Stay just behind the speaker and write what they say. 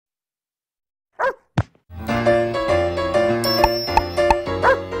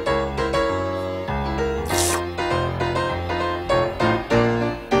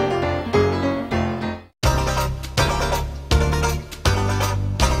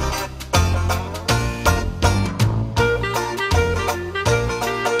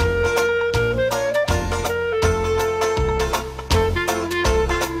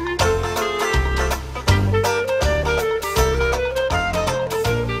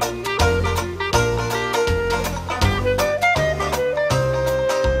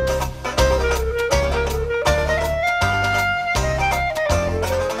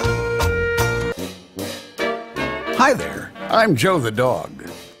I'm Joe the dog.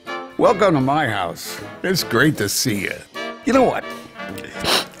 Welcome to my house. It's great to see you. You know what?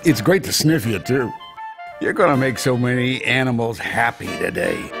 It's great to sniff you, too. You're gonna make so many animals happy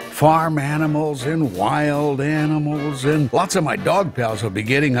today. Farm animals and wild animals, and lots of my dog pals will be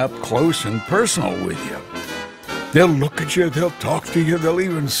getting up close and personal with you. They'll look at you, they'll talk to you, they'll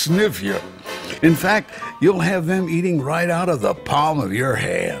even sniff you. In fact, you'll have them eating right out of the palm of your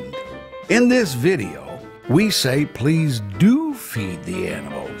hand. In this video, we say please do feed the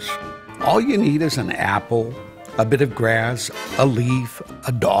animals. All you need is an apple, a bit of grass, a leaf,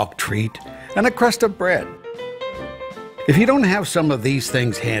 a dog treat, and a crust of bread. If you don't have some of these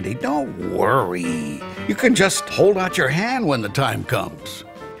things handy, don't worry. You can just hold out your hand when the time comes.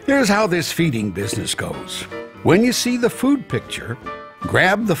 Here's how this feeding business goes. When you see the food picture,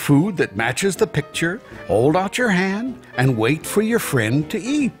 grab the food that matches the picture, hold out your hand, and wait for your friend to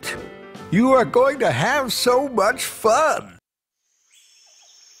eat. You are going to have so much fun.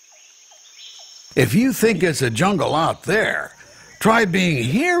 If you think it's a jungle out there, try being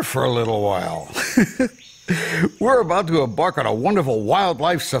here for a little while. We're about to embark on a wonderful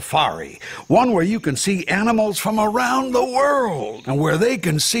wildlife safari, one where you can see animals from around the world, and where they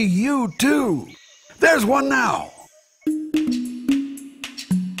can see you too. There's one now.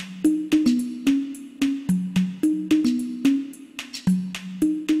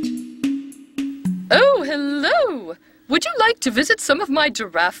 Oh, hello! Would you like to visit some of my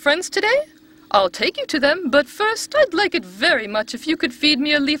giraffe friends today? I'll take you to them, but first I'd like it very much if you could feed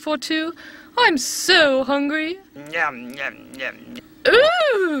me a leaf or two. I'm so hungry. Yum, yum, yum.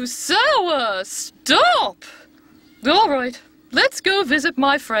 Ooh, sour! Stop! All right, let's go visit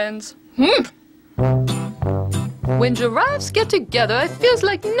my friends. When giraffes get together, it feels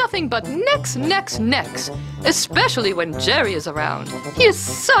like nothing but necks, necks, necks. Especially when Jerry is around. He is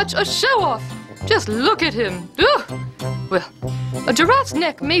such a show-off. Just look at him. Ugh. Well, a giraffe's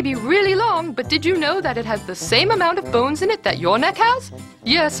neck may be really long, but did you know that it has the same amount of bones in it that your neck has?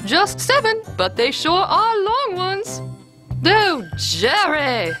 Yes, just 7, but they sure are long ones. Oh,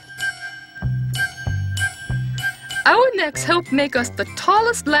 Jerry! Our necks help make us the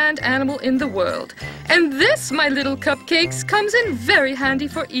tallest land animal in the world. And this, my little cupcakes, comes in very handy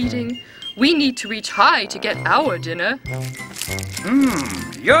for eating. We need to reach high to get our dinner.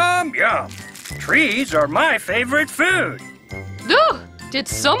 Yum, yum. Trees are my favorite food. Ugh! Did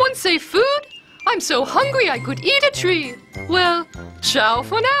someone say food? I'm so hungry I could eat a tree. Well, ciao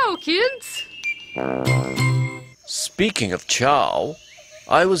for now, kids. Speaking of chow,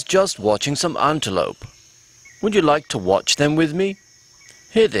 I was just watching some antelope. Would you like to watch them with me?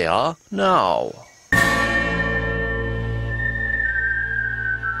 Here they are now.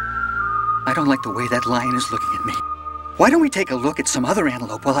 I don't like the way that lion is looking at me. Why don't we take a look at some other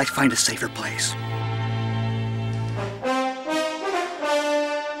antelope while I find a safer place?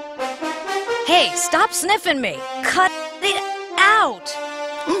 Hey, stop sniffing me! Cut it out!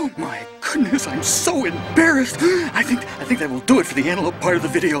 Oh my goodness, I'm so embarrassed. I think that will do it for the antelope part of the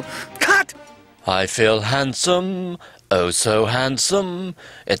video. Cut! I feel handsome, oh so handsome.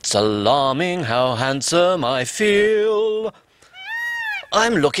 It's alarming how handsome I feel.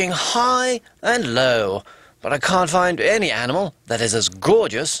 I'm looking high and low, but I can't find any animal that is as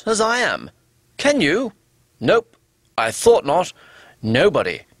gorgeous as I am. Can you? Nope, I thought not.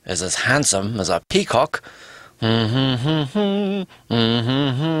 Nobody is as handsome as a peacock. I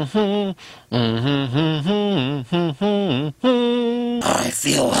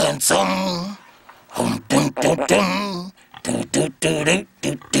feel handsome.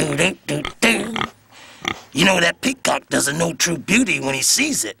 You know, that peacock doesn't know true beauty when he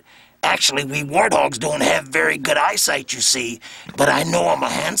sees it. Actually, we warthogs don't have very good eyesight, you see. But I know I'm a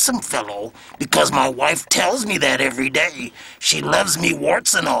handsome fellow because my wife tells me that every day. She loves me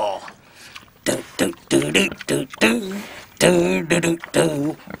warts and all. G'day,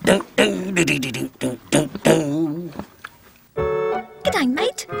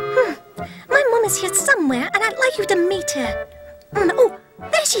 mate. My mum is here somewhere, and I'd like you to meet her. Oh,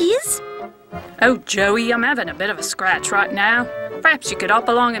 there she is. Oh, Joey, I'm having a bit of a scratch right now. Perhaps you could hop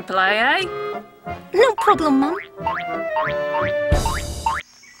along and play, eh? No problem, Mum.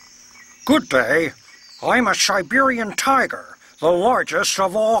 Good day. I'm a Siberian tiger, the largest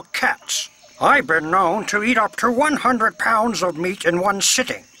of all cats. I've been known to eat up to 100 pounds of meat in one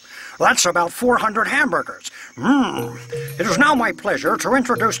sitting. That's about 400 hamburgers. It is now my pleasure to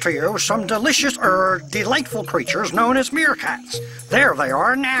introduce to you some delicious, delightful creatures known as meerkats. There they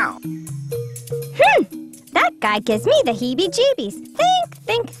are now. That guy gives me the heebie-jeebies.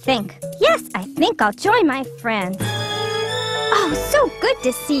 Think. Yes, I think I'll join my friends. Oh, so good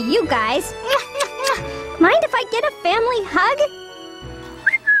to see you guys. Mind if I get a family hug?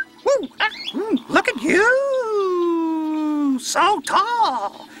 Look at you! So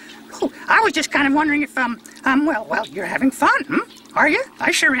tall! Ooh, I was just kind of wondering if, well, you're having fun, Are you?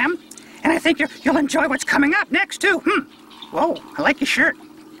 I sure am. And I think you'll enjoy what's coming up next, too, Whoa, I like your shirt.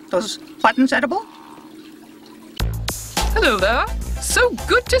 Those buttons edible? Hello there. So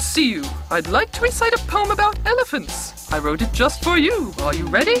good to see you. I'd like to recite a poem about elephants. I wrote it just for you. Are you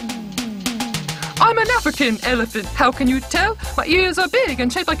ready? I'm an African elephant, how can you tell? My ears are big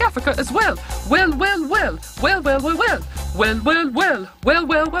and shaped like Africa as well. Well.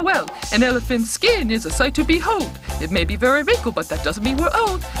 An elephant's skin is a sight to behold. It may be very wrinkled, but that doesn't mean we're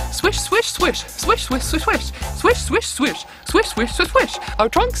old. Swish, swish, swish, swish, swish, swish, swish, swish, swish, swish, swish, swish, swish, swish. Our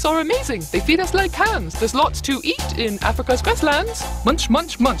trunks are amazing. They feed us like hands. There's lots to eat in Africa's grasslands. Munch,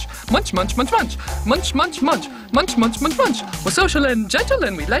 munch, munch, munch, munch, munch, munch, munch, munch, munch, munch, munch, munch, munch. We're social and gentle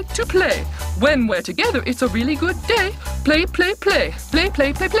and we like to play. When we're together, it's a really good day. Play, play, play, play,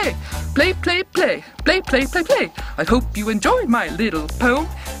 play, play, play, play, play, play, play, play, play, play. I hope you enjoyed my little poem.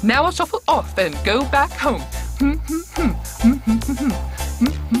 Now I'll shuffle off and go back home. Ooh.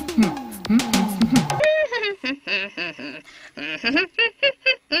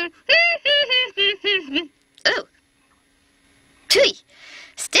 Tui.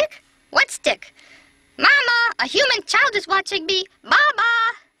 Stick? What stick? Mama, a human child is watching me. Mama!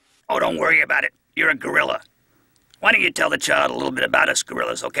 Oh, don't worry about it. You're a gorilla. Why don't you tell the child a little bit about us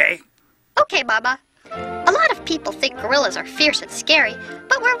gorillas, okay? Okay, Mama. A lot of people think gorillas are fierce and scary,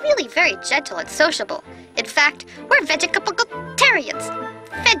 but we're really very gentle and sociable. In fact, we're vegetarians.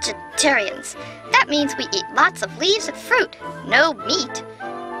 Vegetarians. That means we eat lots of leaves and fruit. No meat.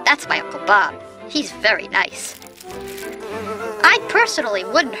 That's my Uncle Bob. He's very nice. I personally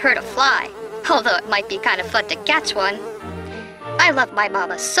wouldn't hurt a fly, although it might be kind of fun to catch one. I love my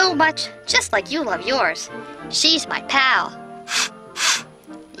mama so much, just like you love yours. She's my pal.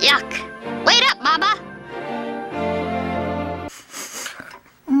 Yuck. Wait up, Mama!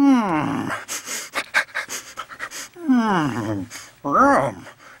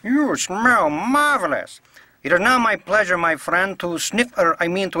 You smell marvelous. It is now my pleasure, my friend, to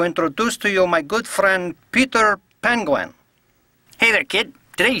to introduce to you my good friend, Peter Penguin. Hey there, kid.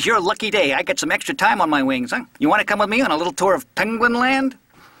 Today's your lucky day. I got some extra time on my wings, huh? You want to come with me on a little tour of Penguin Land?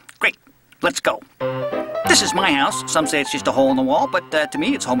 Great. Let's go. This is my house. Some say it's just a hole in the wall, but to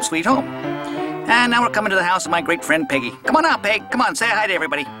me, it's home sweet home. And now we're coming to the house of my great friend, Peggy. Come on out, Peg. Come on, say hi to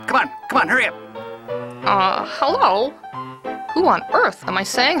everybody. Come on, hurry up. Hello? Who on earth am I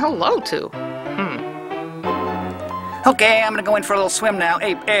saying hello to? Okay, I'm gonna go in for a little swim now.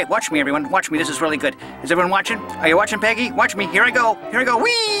 Hey, watch me, everyone. Watch me. This is really good. Is everyone watching? Are you watching, Peggy? Watch me. Here I go.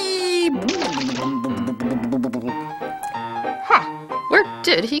 Whee! Huh. Where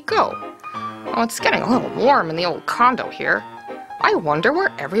did he go? Oh, it's getting a little warm in the old condo here. I wonder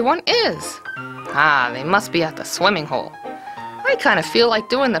where everyone is. Ah, they must be at the swimming hole. I kind of feel like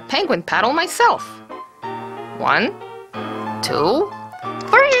doing the penguin paddle myself. 1, 2,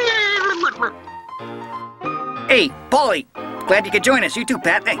 3. Hey, Polly. Glad you could join us. You too,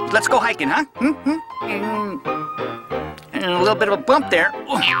 Pat. Hey, let's go hiking, huh? And a little bit of a bump there.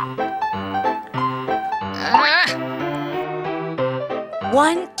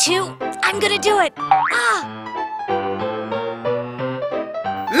 1, 2, I'm gonna do it. Ah!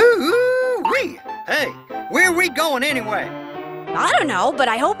 Ooh-wee! Hey, where are we going anyway? I don't know, but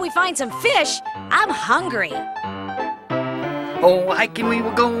I hope we find some fish. I'm hungry. Oh, hiking we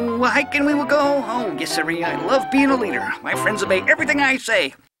will go, hiking we will go. Oh, yes, sir, I love being a leader. My friends obey everything I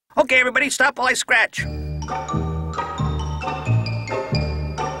say. Okay, everybody, stop while I scratch.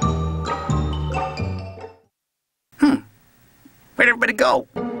 Where'd everybody go?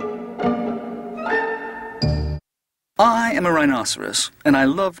 I am a rhinoceros, and I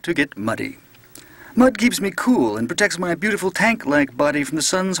love to get muddy. Mud keeps me cool and protects my beautiful tank-like body from the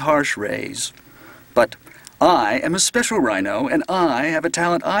sun's harsh rays. But I am a special rhino, and I have a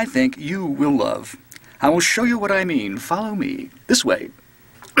talent I think you will love. I will show you what I mean. Follow me. This way.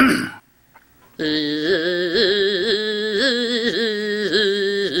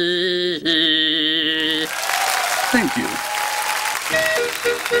 Thank you.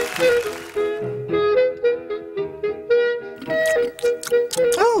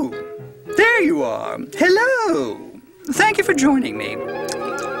 Oh, there you are. Hello. Thank you for joining me.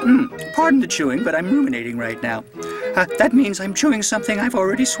 Pardon the chewing, but I'm ruminating right now. That means I'm chewing something I've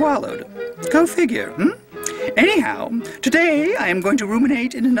already swallowed. Go figure, Anyhow, today I am going to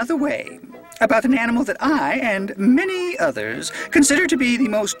ruminate in another way about an animal that I and many others consider to be the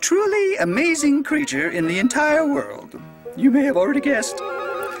most truly amazing creature in the entire world. You may have already guessed.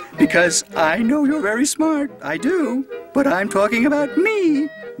 Because I know you're very smart. I do. But I'm talking about me,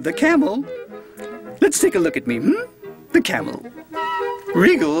 the camel. Let's take a look at me, The camel.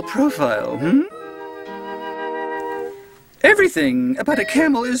 Regal profile, Everything about a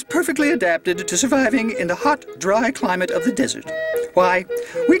camel is perfectly adapted to surviving in the hot, dry climate of the desert. Why,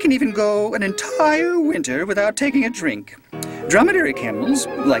 we can even go an entire winter without taking a drink. Dromedary camels,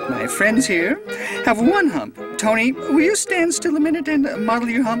 like my friends here, have one hump. Tony, will you stand still a minute and model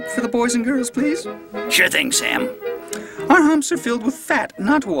your hump for the boys and girls, please? Sure thing, Sam. Our humps are filled with fat,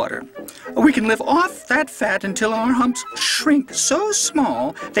 not water. We can live off that fat until our humps shrink so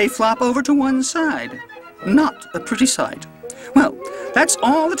small they flop over to one side. Not a pretty sight. Well, that's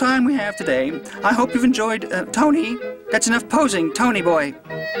all the time we have today. I hope you've enjoyed, Tony. That's enough posing, Tony boy.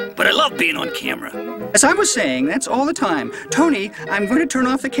 But I love being on camera. As I was saying, that's all the time. Tony, I'm going to turn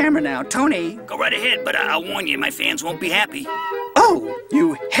off the camera now. Tony. Go right ahead, but I'll warn you, my fans won't be happy. Oh,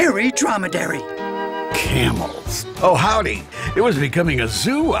 you hairy dromedary. Camels. Oh, howdy. It was becoming a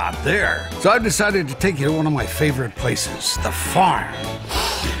zoo out there. So I decided to take you to one of my favorite places, the farm.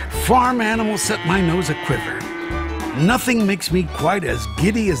 Farm animals set my nose a-quiver. Nothing makes me quite as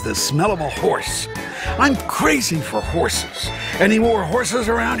giddy as the smell of a horse. I'm crazy for horses. Any more horses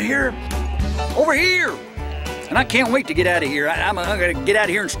around here? Over here! And I can't wait to get out of here. I'm going to get out of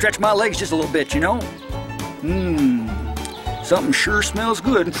here and stretch my legs just a little bit, you know? Something sure smells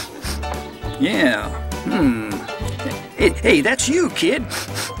good. Yeah. Hey, that's you, kid.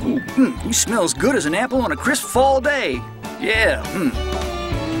 You smell as good as an apple on a crisp fall day. Yeah.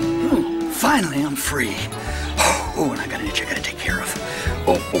 Finally, I'm free. Oh, and I got an itch I got to take care of.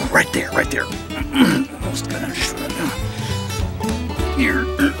 Oh, right there. Almost got it. Here.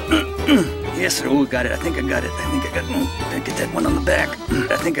 Yes, oh, got it. I think I got it. Gotta get that one on the back.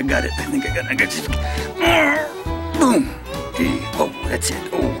 I think I got it. Boom. Hey, oh, that's it.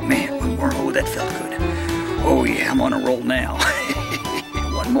 Oh, man, one more. Oh, that felt good. Oh, yeah, I'm on a roll now.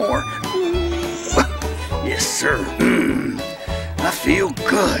 One more. Yes, sir. I feel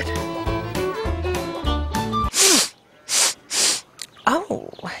good. Oh,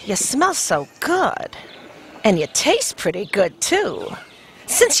 you smell so good. And you taste pretty good, too.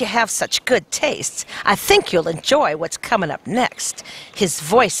 Since you have such good tastes, I think you'll enjoy what's coming up next. His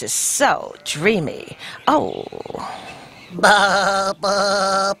voice is so dreamy. Oh. Ba,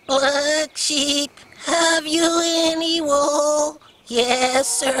 black sheep, have you any wool? Yes,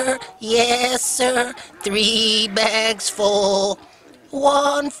 sir, 3 bags full.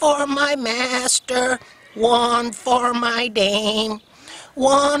 1 for my master, 1 for my dame.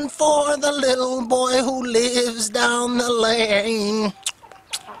 1 for the little boy who lives down the lane.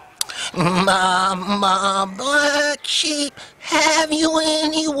 Ma, black sheep, have you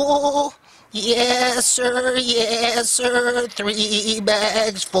any wool? Yes, sir, 3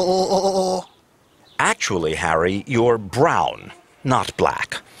 bags full. Actually, Harry, you're brown, not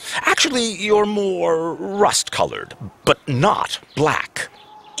black. Actually, you're more rust-colored, but not black.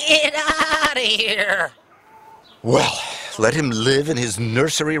 Get out of here! Well, let him live in his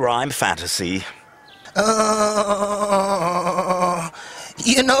nursery rhyme fantasy.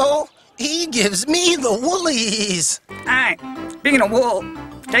 You know, he gives me the woolies. Hi, speaking of wool,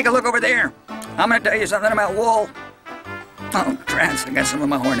 take a look over there. I'm going to tell you something about wool. Oh, trance, I got some on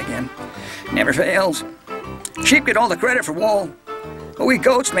my horn again. Never fails. Sheep get all the credit for wool, but we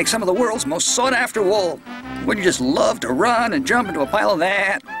goats make some of the world's most sought-after wool. Wouldn't you just love to run and jump into a pile of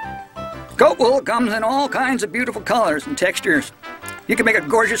that? Goat wool comes in all kinds of beautiful colors and textures. You can make a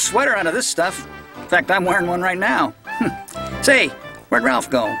gorgeous sweater out of this stuff. In fact, I'm wearing one right now. Say, where'd Ralph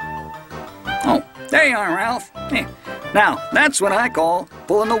go? Oh, there you are, Ralph. Hey, now, that's what I call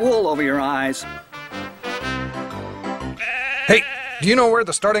pulling the wool over your eyes. Hey, do you know where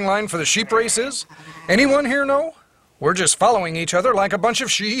the starting line for the sheep race is? Anyone here know? We're just following each other like a bunch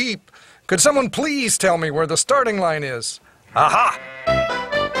of sheep. Could someone please tell me where the starting line is? Aha!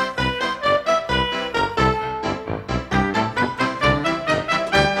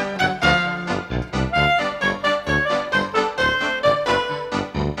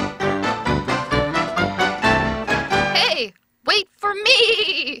 Hey, wait for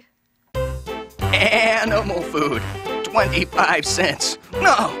me! Animal food, 25 cents.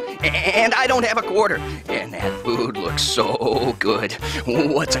 No, and I don't have a quarter. And that food looks so good.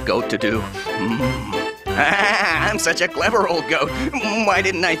 What's a goat to do? I'm such a clever old goat. Why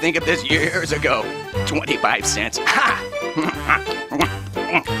didn't I think of this years ago? 25 cents. Ha!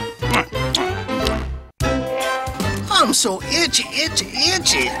 I'm so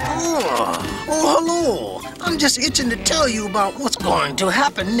itchy. Oh, hello. I'm just itching to tell you about what's going to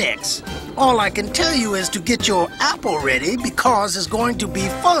happen next. All I can tell you is to get your apple ready because it's going to be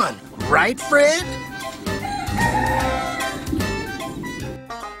fun. Right, Fred?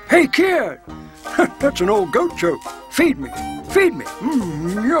 Hey, kid! That's an old goat joke. Feed me. Feed me.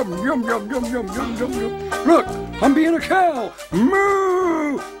 Yum, yum, yum, yum, yum, yum, yum, yum. Look, I'm being a cow.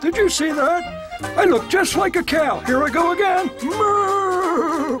 Moo! Did you see that? I look just like a cow. Here I go again.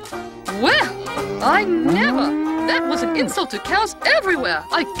 Moo! Well, I never. That was an insult to cows everywhere.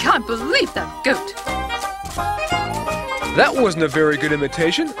 I can't believe that goat. That wasn't a very good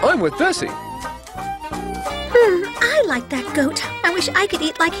imitation. I'm with Bessie. I like that goat. I wish I could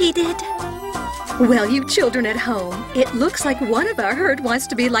eat like he did. Well, you children at home, it looks like one of our herd wants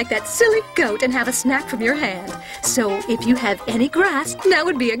to be like that silly goat and have a snack from your hand. So if you have any grass, now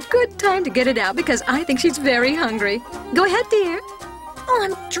would be a good time to get it out because I think she's very hungry. Go ahead, dear. Oh,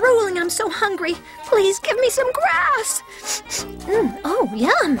 I'm drooling. I'm so hungry. Please give me some grass. Oh,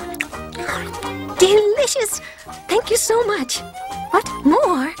 yum. Delicious. Thank you so much. What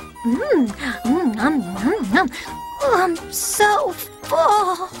more? Oh, I'm so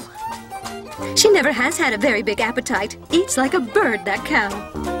full. She never has had a very big appetite. Eats like a bird, that cow.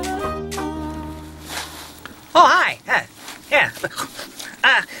 Oh, hi. Yeah,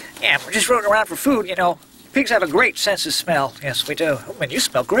 we're just rolling around for food, you know. Pigs have a great sense of smell. Yes, we do. Oh, man, you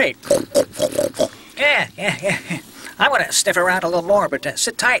smell great. Yeah. I want to sniff around a little more, but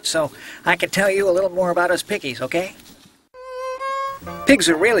sit tight so I can tell you a little more about us piggies, okay? Pigs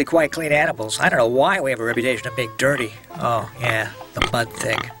are really quite clean animals. I don't know why we have a reputation of being dirty. Oh, yeah, the mud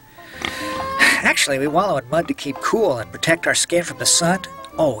thing. Actually, we wallow in mud to keep cool and protect our skin from the sun.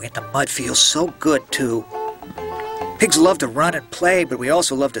 Oh, and the mud feels so good, too. Pigs love to run and play, but we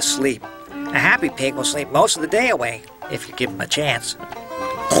also love to sleep. A happy pig will sleep most of the day away, if you give him a chance.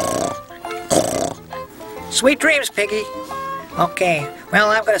 Sweet dreams, Piggy. Okay, well,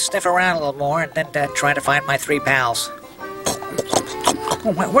 I'm going to sniff around a little more and then try to find my 3 pals.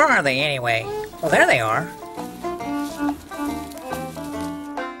 Oh, where are they, anyway? Well, there they are.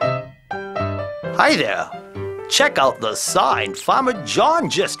 Hi there. Check out the sign Farmer John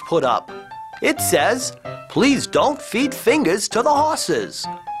just put up. It says, "Please don't feed fingers to the horses."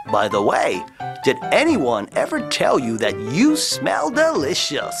 By the way, did anyone ever tell you that you smell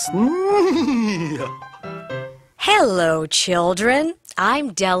delicious? Hello, children.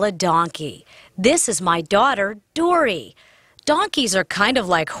 I'm Della Donkey. This is my daughter, Dory. Donkeys are kind of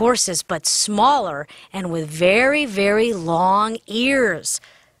like horses, but smaller and with very, very long ears.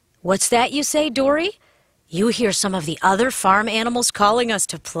 What's that you say, Dory? You hear some of the other farm animals calling us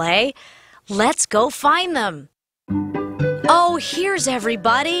to play? Let's go find them. Oh, here's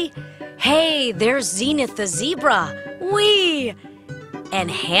everybody. Hey, there's Zenith the zebra. Whee! And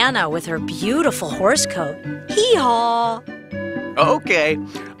Hannah with her beautiful horse coat. Hee-haw! Okay,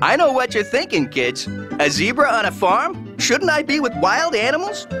 I know what you're thinking, kids. A zebra on a farm? Shouldn't I be with wild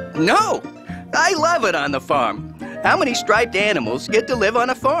animals? No, I love it on the farm. How many striped animals get to live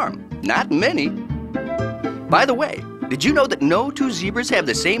on a farm? Not many. By the way, did you know that no 2 zebras have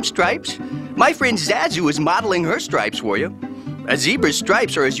the same stripes? My friend Zazu is modeling her stripes for you. A zebra's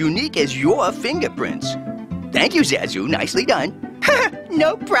stripes are as unique as your fingerprints. Thank you, Zazu. Nicely done.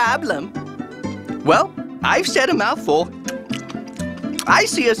 No problem. Well, I've said a mouthful. I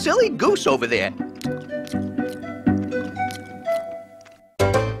see a silly goose over there.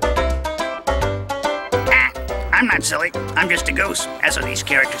 I'm not silly. I'm just a goose, as are these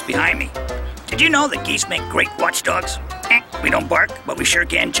characters behind me. Did you know that geese make great watchdogs? We don't bark, but we sure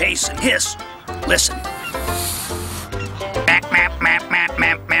can chase and hiss. Listen. Map, map, map, map,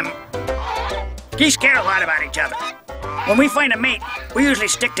 map, map. Geese care a lot about each other. When we find a mate, we usually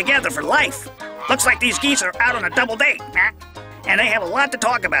stick together for life. Looks like these geese are out on a double date, and they have a lot to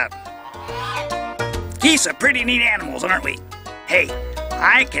talk about. Geese are pretty neat animals, aren't we? Hey,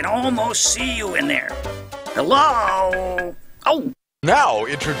 I can almost see you in there. Hello? Oh! Now,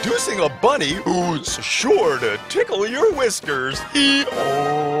 introducing a bunny who's sure to tickle your whiskers.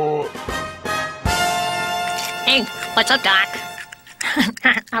 Hee-oh. Hey, what's up, Doc?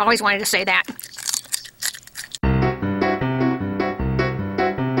 I always wanted to say that.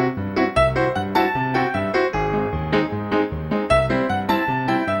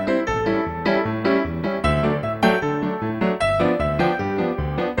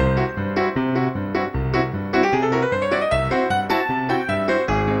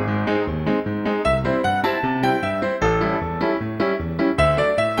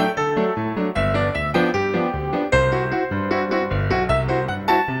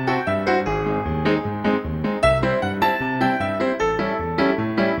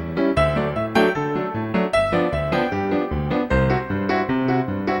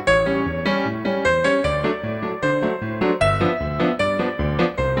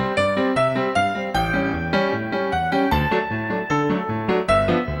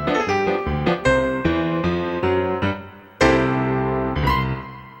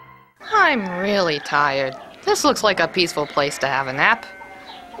 really tired. This looks like a peaceful place to have a nap.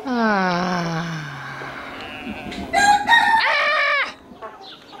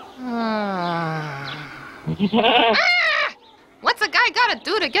 What's a guy gotta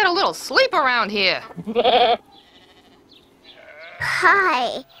do to get a little sleep around here?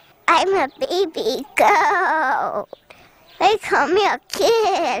 Hi, I'm a baby goat. They call me a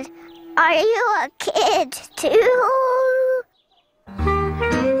kid. Are you a kid too?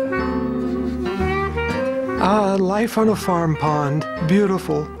 Life on a farm pond.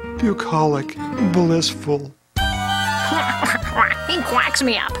 Beautiful, bucolic, blissful. He quacks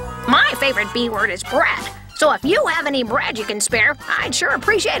me up. My favorite B word is bread. So if you have any bread you can spare, I'd sure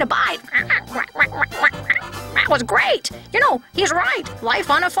appreciate a bite. That was great. You know, he's right.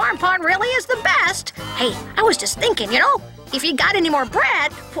 Life on a farm pond really is the best. Hey, I was just thinking, you know, if you got any more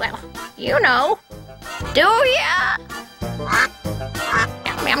bread, well, you know. Do ya?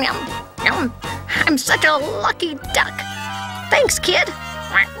 Yum, yum, yum, yum. I'm such a lucky duck. Thanks, kid.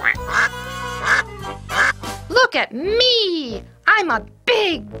 Look at me! I'm a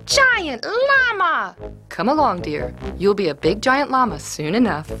big, giant llama! Come along, dear. You'll be a big, giant llama soon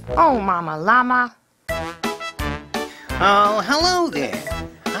enough. Oh, Mama Llama. Oh, hello there.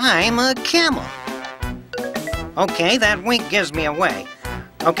 I'm a camel. Okay, that wink gives me away.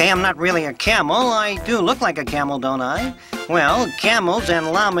 Okay, I'm not really a camel. I do look like a camel, don't I? Well, camels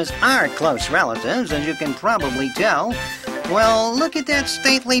and llamas are close relatives, as you can probably tell. Well, look at that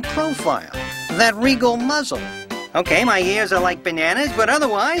stately profile, that regal muzzle. Okay, my ears are like bananas, but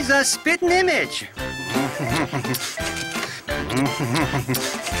otherwise a spitting image.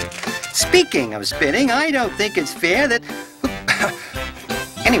 Speaking of spitting, I don't think it's fair that...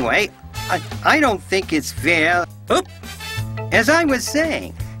 Anyway, I don't think it's fair... As I was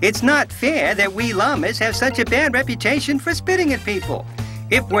saying, it's not fair that we llamas have such a bad reputation for spitting at people.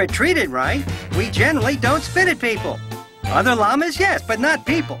 If we're treated right, we generally don't spit at people. Other llamas, yes, but not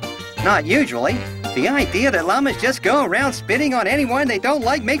people. Not usually. The idea that llamas just go around spitting on anyone they don't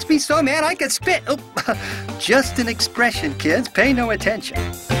like makes me so mad I could spit. Oh, just an expression, kids. Pay no attention.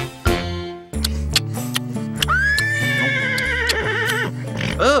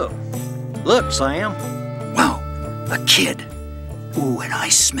 Oh, look, Sam. Wow, a kid. Ooh, and I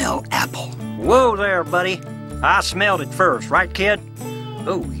smell apple. Whoa there, buddy. I smelled it first, right, kid?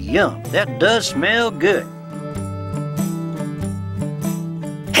 Oh, yum. That does smell good.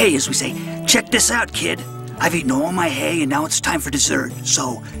 Hey, as we say, check this out, kid. I've eaten all my hay and now it's time for dessert.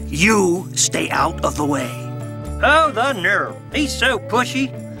 So you stay out of the way. Oh, the nerve. He's so pushy.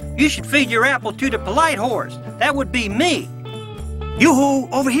 You should feed your apple to the polite horse. That would be me. Yoo-hoo,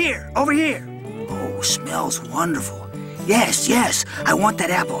 over here, over here. Oh, smells wonderful. Yes, yes, I want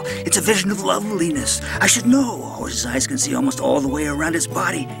that apple. It's a vision of loveliness. I should know. Oh, his eyes can see almost all the way around his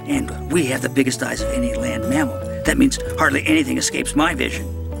body. And we have the biggest eyes of any land mammal. That means hardly anything escapes my vision.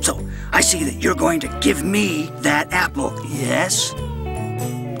 So, I see that you're going to give me that apple, yes?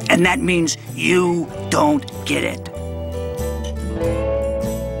 And that means you don't get it.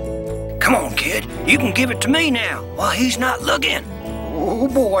 Come on, kid. You can give it to me now while he's not looking. Oh,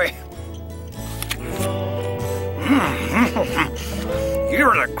 boy.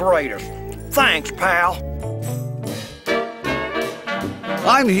 You're the greatest. Thanks, pal.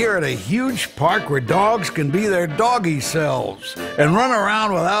 I'm here at a huge park where dogs can be their doggy selves and run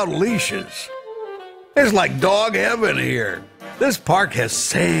around without leashes. It's like dog heaven here. This park has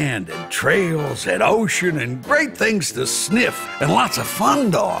sand and trails and ocean and great things to sniff and lots of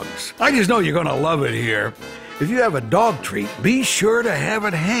fun dogs. I just know you're going to love it here. If you have a dog treat, be sure to have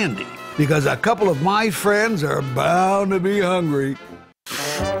it handy because a couple of my friends are bound to be hungry.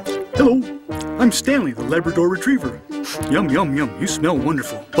 Hello, I'm Stanley, the Labrador Retriever. Yum, yum, yum, you smell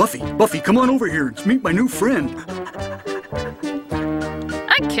wonderful. Buffy, come on over here and meet my new friend.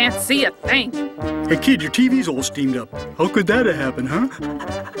 I can't see a thing. Hey kid, your TV's all steamed up. How could that have happened, huh?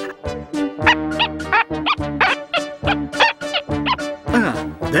 Ah,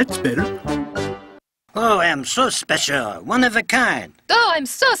 that's better. Oh, I'm so special, one of a kind. Oh, I'm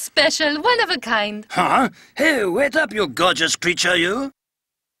so special, one of a kind. Huh? Hey, wait up, you gorgeous creature, you.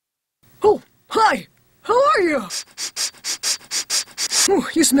 Oh, hi. How are you? Oh,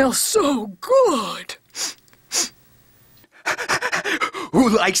 you smell so good. Who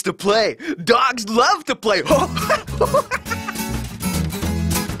likes to play? Dogs love to play.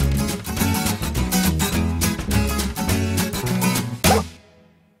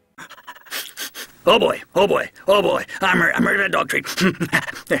 Oh boy, oh boy, oh boy. I'm ready for a dog treat.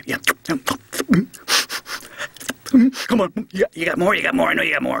 There, yeah. Come on, you got more, I know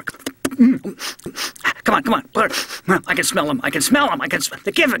you got more. Come Come on. I can smell them. I can smell them.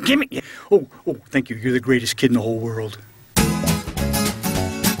 Give me. Oh, thank you. You're the greatest kid in the whole world.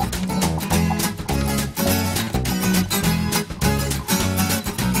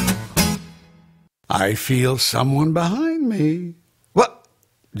 I feel someone behind me. What?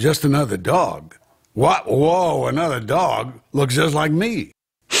 Just another dog. What? Whoa, another dog looks just like me.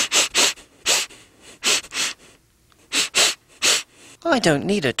 I don't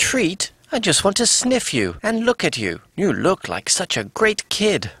need a treat. I just want to sniff you and look at you. You look like such a great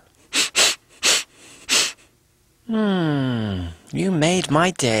kid. You made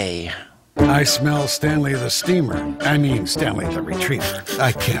my day. I smell Stanley the steamer. I mean, Stanley the retriever.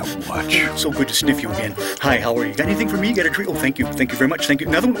 I can't watch. So good to sniff you again. Hi, how are you? Got anything for me? Got a treat? Oh, thank you. Thank you very much. Thank you.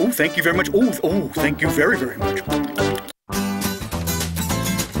 Another one? Oh, thank you very much. Oh, thank you very, very much.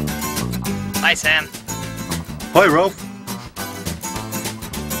 Bye, Sam. Hi, Ralph.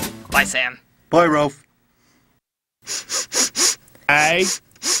 Bye, Sam. Bye, Ralph. Hey,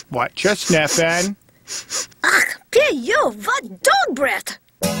 what you sniffing? Ach, Pio, what dog breath!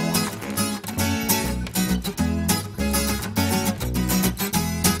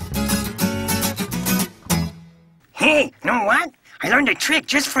 Hey, you know what? I learned a trick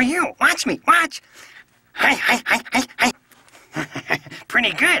just for you. Watch me, watch. Hi.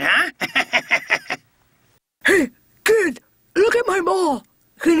 Pretty good, huh? Hey, kid, look at my ball.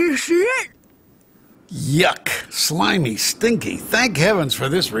 Can you see it? Yuck. Slimy, stinky. Thank heavens for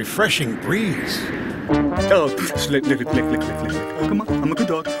this refreshing breeze. Oh, lick. Come on, I'm a good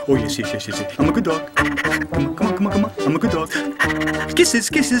dog. Oh, yes. I'm a good dog. Come on. I'm a good dog. Kisses.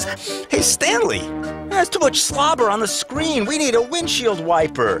 Hey, Stanley, there's too much slobber on the screen. We need a windshield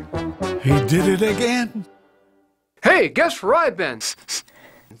wiper. He did it again. Hey, guess where I've been?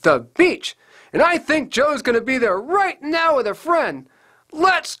 The beach. And I think Joe's gonna be there right now with a friend.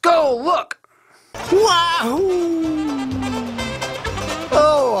 Let's go look. Wahoo!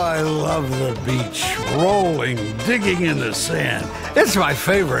 Oh, I love the beach. Rolling, digging in the sand. It's my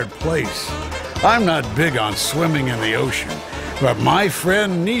favorite place. I'm not big on swimming in the ocean, but my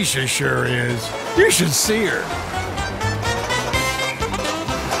friend Nisha sure is. You should see her.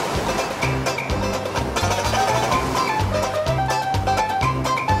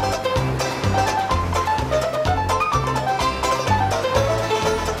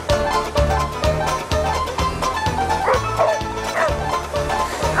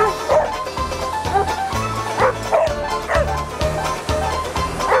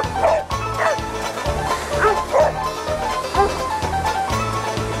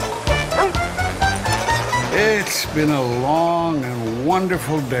 It's been a long and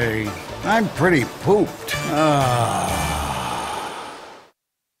wonderful day. I'm pretty pooped.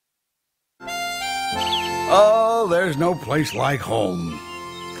 Oh, there's no place like home.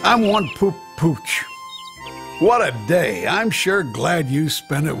 I'm one poop pooch. What a day. I'm sure glad you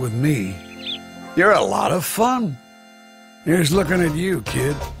spent it with me. You're a lot of fun. Here's looking at you,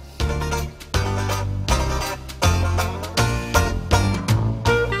 kid.